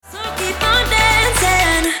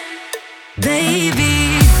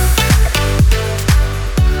baby.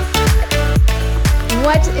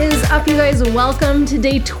 What is up, you guys? Welcome to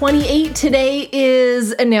day 28. Today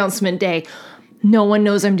is announcement day. No one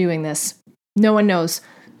knows I'm doing this. No one knows.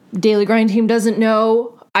 Daily Grind team doesn't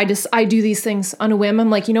know. I do these things on a whim. I'm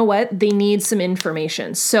like, you know what? They need some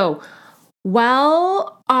information. So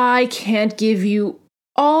while I can't give you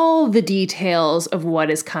all the details of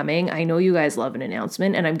what is coming, I know you guys love an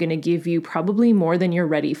announcement, and I'm going to give you probably more than you're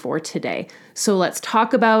ready for today. So let's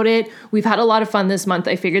talk about it. We've had a lot of fun this month.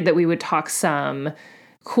 I figured that we would talk some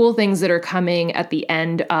cool things that are coming at the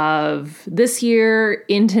end of this year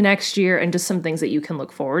into next year, and just some things that you can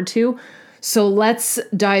look forward to. So let's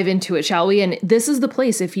dive into it, shall we? And this is the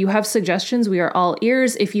place. If you have suggestions, we are all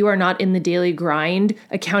ears. If you are not in the Daily Grind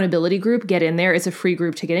accountability group, get in there. It's a free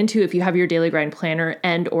group to get into. If you have your Daily Grind planner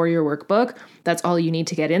and or your workbook, that's all you need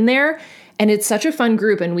to get in there. And it's such a fun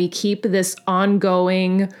group, and we keep this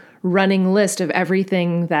ongoing running list of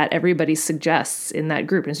everything that everybody suggests in that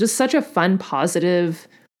group. And it's just such a fun, positive,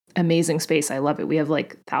 amazing space. I love it. We have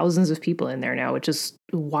like thousands of people in there now, which is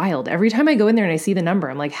wild. Every time I go in there and I see the number,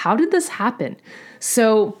 I'm like, how did this happen?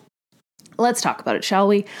 So let's talk about it, shall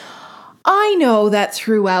we? I know that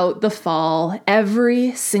throughout the fall,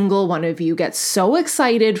 every single one of you gets so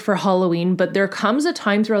excited for Halloween, but there comes a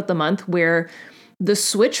time throughout the month where the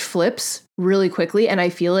switch flips really quickly, and I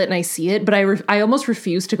feel it and I see it, but I almost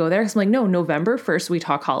refuse to go there because I'm like, no, November 1st, we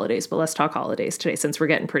talk holidays, but let's talk holidays today since we're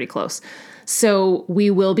getting pretty close. So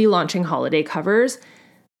we will be launching holiday covers.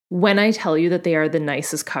 When I tell you that they are the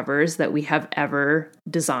nicest covers that we have ever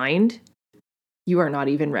designed, you are not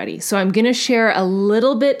even ready. So I'm going to share a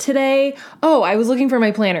little bit today. Oh, I was looking for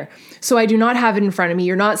my planner. So I do not have it in front of me.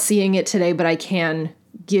 You're not seeing it today, but I can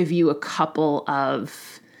give you a couple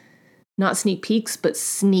of not sneak peeks, but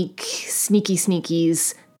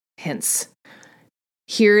sneakies hints.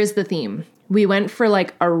 Here is the theme. We went for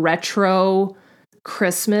like a retro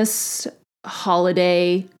Christmas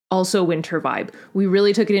holiday, also winter vibe. We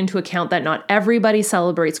really took it into account that not everybody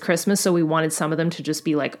celebrates Christmas, so we wanted some of them to just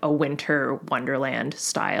be like a winter wonderland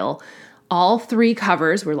style. All three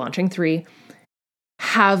covers, we're launching 3,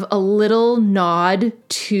 have a little nod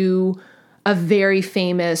to a very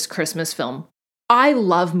famous Christmas film. I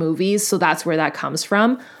love movies, so that's where that comes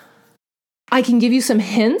from. I can give you some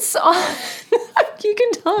hints on you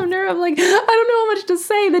can tell I'm nervous. I'm like, I don't know how much to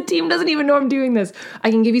say. The team doesn't even know I'm doing this.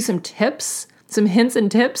 I can give you some tips, some hints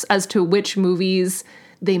and tips as to which movies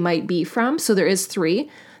they might be from. So there is 3.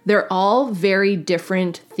 They're all very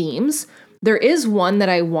different themes. There is one that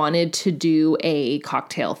I wanted to do a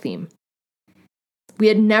cocktail theme. We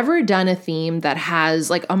had never done a theme that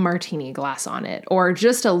has like a martini glass on it or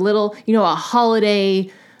just a little, a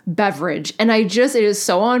holiday beverage. And it is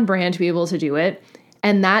so on brand to be able to do it.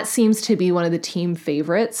 And that seems to be one of the team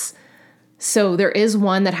favorites. So there is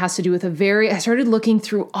one that has to do with I started looking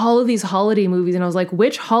through all of these holiday movies and I was like,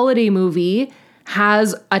 which holiday movie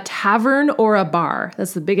has a tavern or a bar?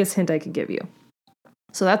 That's the biggest hint I could give you.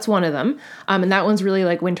 So that's one of them. And that one's really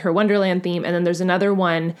like winter wonderland theme. And then there's another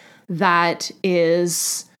one that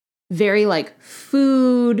is very like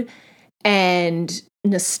food and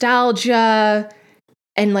nostalgia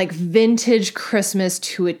and like vintage Christmas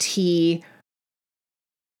to a T.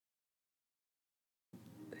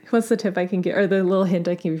 What's the tip I can get, or the little hint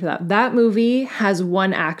I can give you for that? That movie has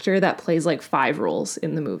one actor that plays like 5 roles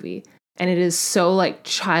in the movie. And it is so like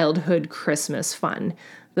childhood Christmas fun.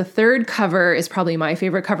 The third cover is probably my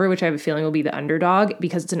favorite cover, which I have a feeling will be The Underdog,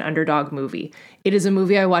 because it's an underdog movie. It is a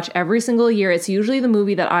movie I watch every single year. It's usually the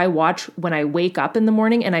movie that I watch when I wake up in the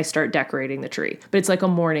morning and I start decorating the tree. But it's like a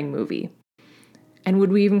morning movie. And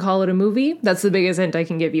would we even call it a movie? That's the biggest hint I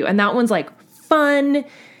can give you. And that one's like fun,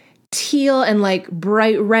 teal and like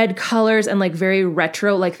bright red colors and like very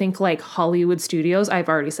retro, like think like Hollywood Studios. I've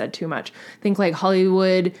already said too much. Think like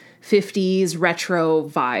Hollywood 50s retro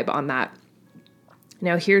vibe on that.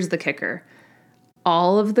 Now here's the kicker.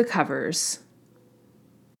 All of the covers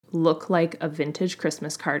look like a vintage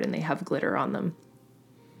Christmas card and they have glitter on them.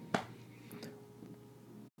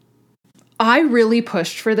 I really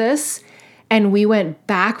pushed for this and we went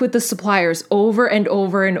back with the suppliers over and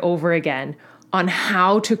over and over again on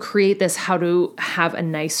how to create this, how to have a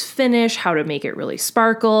nice finish, how to make it really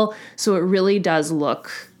sparkle. So it really does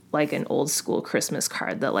look like an old school Christmas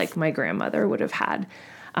card that like my grandmother would have had.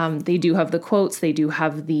 They do have the quotes. They do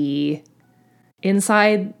have the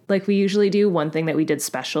inside like we usually do. One thing that we did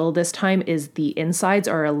special this time is the insides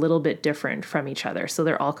are a little bit different from each other. So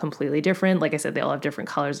they're all completely different. Like I said, they all have different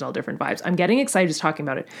colors and all different vibes. I'm getting excited just talking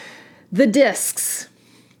about it. The discs.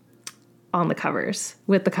 on the covers,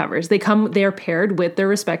 with the covers. They're paired with their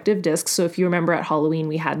respective discs. So if you remember at Halloween,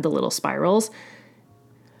 we had the little spirals.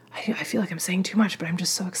 I feel like I'm saying too much, but I'm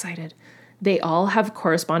just so excited. They all have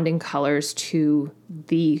corresponding colors to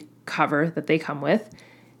the cover that they come with,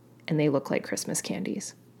 and they look like Christmas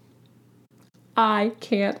candies. I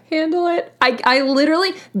can't handle it. I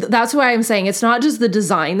literally, that's why I'm saying it's not just the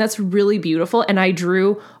design that's really beautiful. And I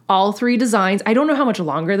drew all 3 designs. I don't know how much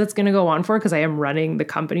longer that's going to go on for because I am running the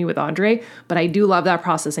company with Andre, but I do love that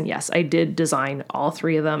process. And yes, I did design all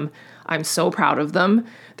 3 of them. I'm so proud of them.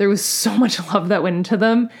 There was so much love that went into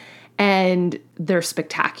them, and they're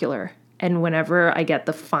spectacular. And whenever I get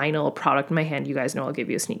the final product in my hand, you guys know I'll give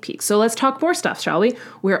you a sneak peek. So let's talk more stuff, shall we?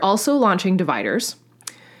 We're also launching dividers.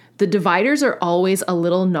 The dividers are always a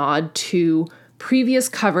little nod to previous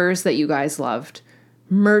covers that you guys loved,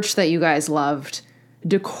 merch that you guys loved,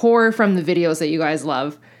 decor from the videos that you guys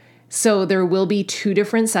love. So there will be 2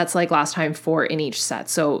 different sets like last time, 4 in each set.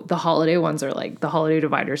 So the holiday ones are like, the holiday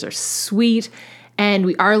dividers are sweet. And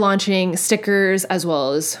we are launching stickers as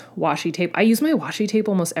well as washi tape. I use my washi tape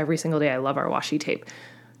almost every single day. I love our washi tape.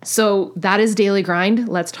 So that is Daily Grind.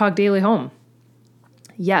 Let's talk Daily Home.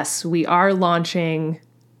 Yes, we are launching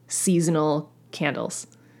seasonal candles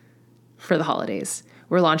for the holidays.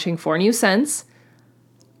 We're launching 4 new scents.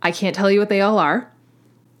 I can't tell you what they all are,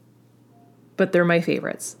 but they're my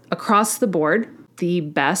favorites. Across the board, the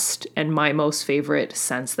best and my most favorite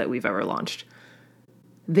scents that we've ever launched.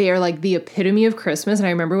 They are like the epitome of Christmas. And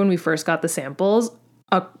I remember when we first got the samples,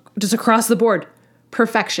 just across the board,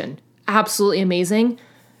 perfection. Absolutely amazing.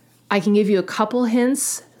 I can give you a couple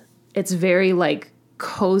hints. It's very like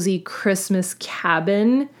cozy Christmas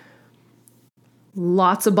cabin.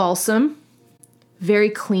 Lots of balsam. Very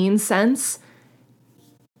clean scents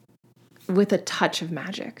with a touch of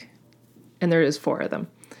magic. And there is 4 of them.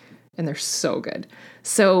 And they're so good.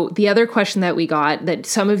 So the other question that we got, that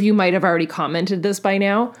some of you might have already commented this by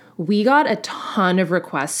now, we got a ton of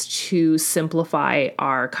requests to simplify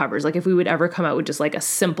our covers. Like if we would ever come out with just like a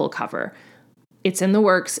simple cover. It's in the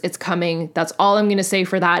works. It's coming. That's all I'm going to say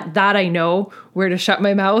for that. That I know where to shut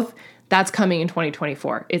my mouth. That's coming in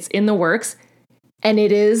 2024. It's in the works. And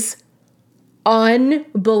it is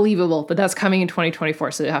unbelievable, but that's coming in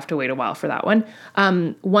 2024, so you have to wait a while for that one.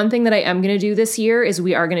 One thing that I am going to do this year is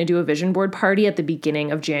we are going to do a vision board party at the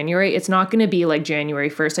beginning of January. It's not going to be like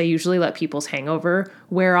January 1st. I usually let people's hangover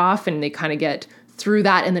wear off and they kind of get through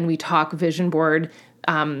that, and then we talk vision board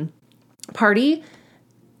party.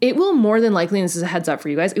 It will more than likely, and this is a heads up for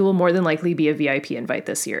you guys, it will more than likely be a VIP invite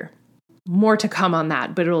this year. More to come on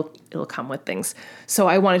that, but it'll come with things. So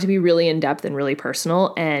I want it to be really in-depth and really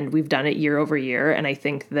personal, and we've done it year over year, and I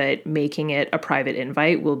think that making it a private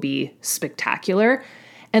invite will be spectacular.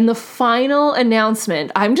 And the final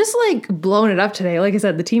announcement, I'm just like blowing it up today. Like I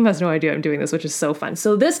said, the team has no idea I'm doing this, which is so fun.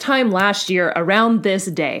 So this time last year, around this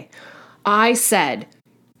day, I said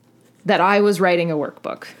that I was writing a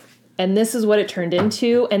workbook. And this is what it turned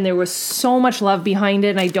into, and there was so much love behind it,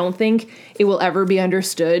 and I don't think it will ever be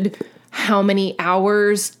understood how many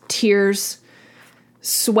hours, tears,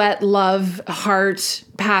 sweat, love, heart,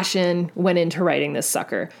 passion went into writing this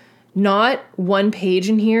sucker. Not one page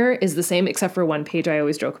in here is the same, except for one page. I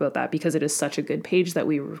always joke about that because it is such a good page that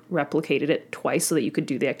we replicated it twice so that you could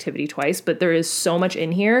do the activity twice. But there is so much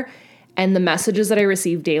in here, and the messages that I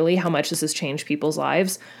receive daily, how much this has changed people's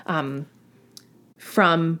lives,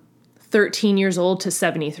 from 13 years old to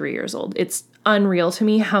 73 years old. It's unreal to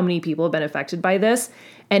me how many people have been affected by this.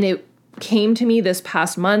 And it came to me this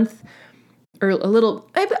past month, or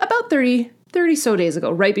about 30 so days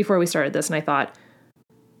ago, right before we started this. And I thought,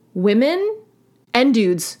 women and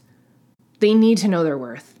dudes, they need to know their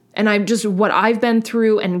worth. And I'm just, what I've been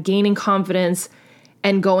through and gaining confidence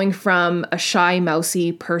and going from a shy,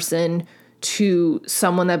 mousy person to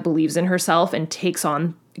someone that believes in herself and takes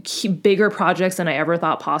on bigger projects than I ever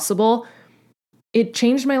thought possible, it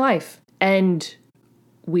changed my life. And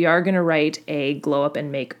we are going to write a Glow Up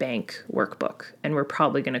and Make Bank workbook, and we're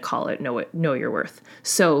probably going to call it Know Your Worth.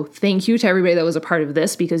 So thank you to everybody that was a part of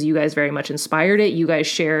this, because you guys very much inspired it. You guys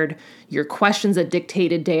shared your questions that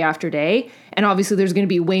dictated day after day. And obviously there's going to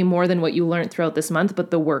be way more than what you learned throughout this month,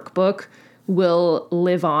 but the workbook will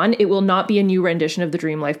live on. It will not be a new rendition of the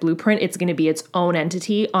Dream Life Blueprint. It's going to be its own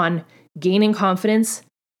entity on gaining confidence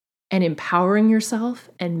and empowering yourself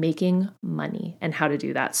and making money and how to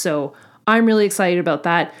do that. So I'm really excited about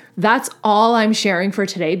that. That's all I'm sharing for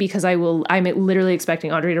today, because I'm literally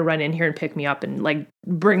expecting Andre to run in here and pick me up and like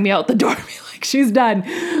bring me out the door and be like, she's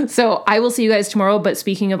done. So I will see you guys tomorrow. But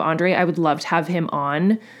speaking of Andre, I would love to have him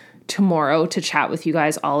on tomorrow to chat with you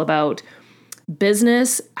guys all about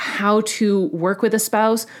business, how to work with a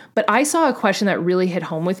spouse. But I saw a question that really hit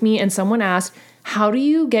home with me, and someone asked, how do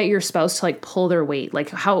you get your spouse to like pull their weight?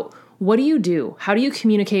 Like what do you do? How do you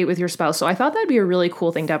communicate with your spouse? So I thought that'd be a really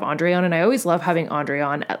cool thing to have Andre on. And I always love having Andre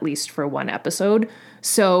on at least for one episode.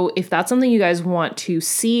 So if that's something you guys want to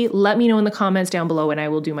see, let me know in the comments down below and I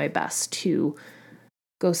will do my best to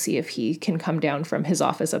go see if he can come down from his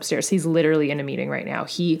office upstairs. He's literally in a meeting right now.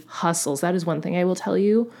 He hustles. That is one thing I will tell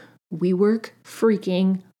you. We work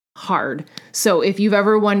freaking hard. So if you've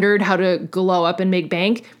ever wondered how to glow up and make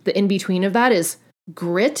bank, the in-between of that is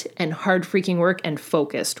grit and hard freaking work and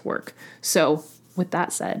focused work. So with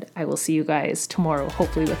that said, I will see you guys tomorrow,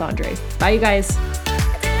 hopefully with Andre. Bye, you guys.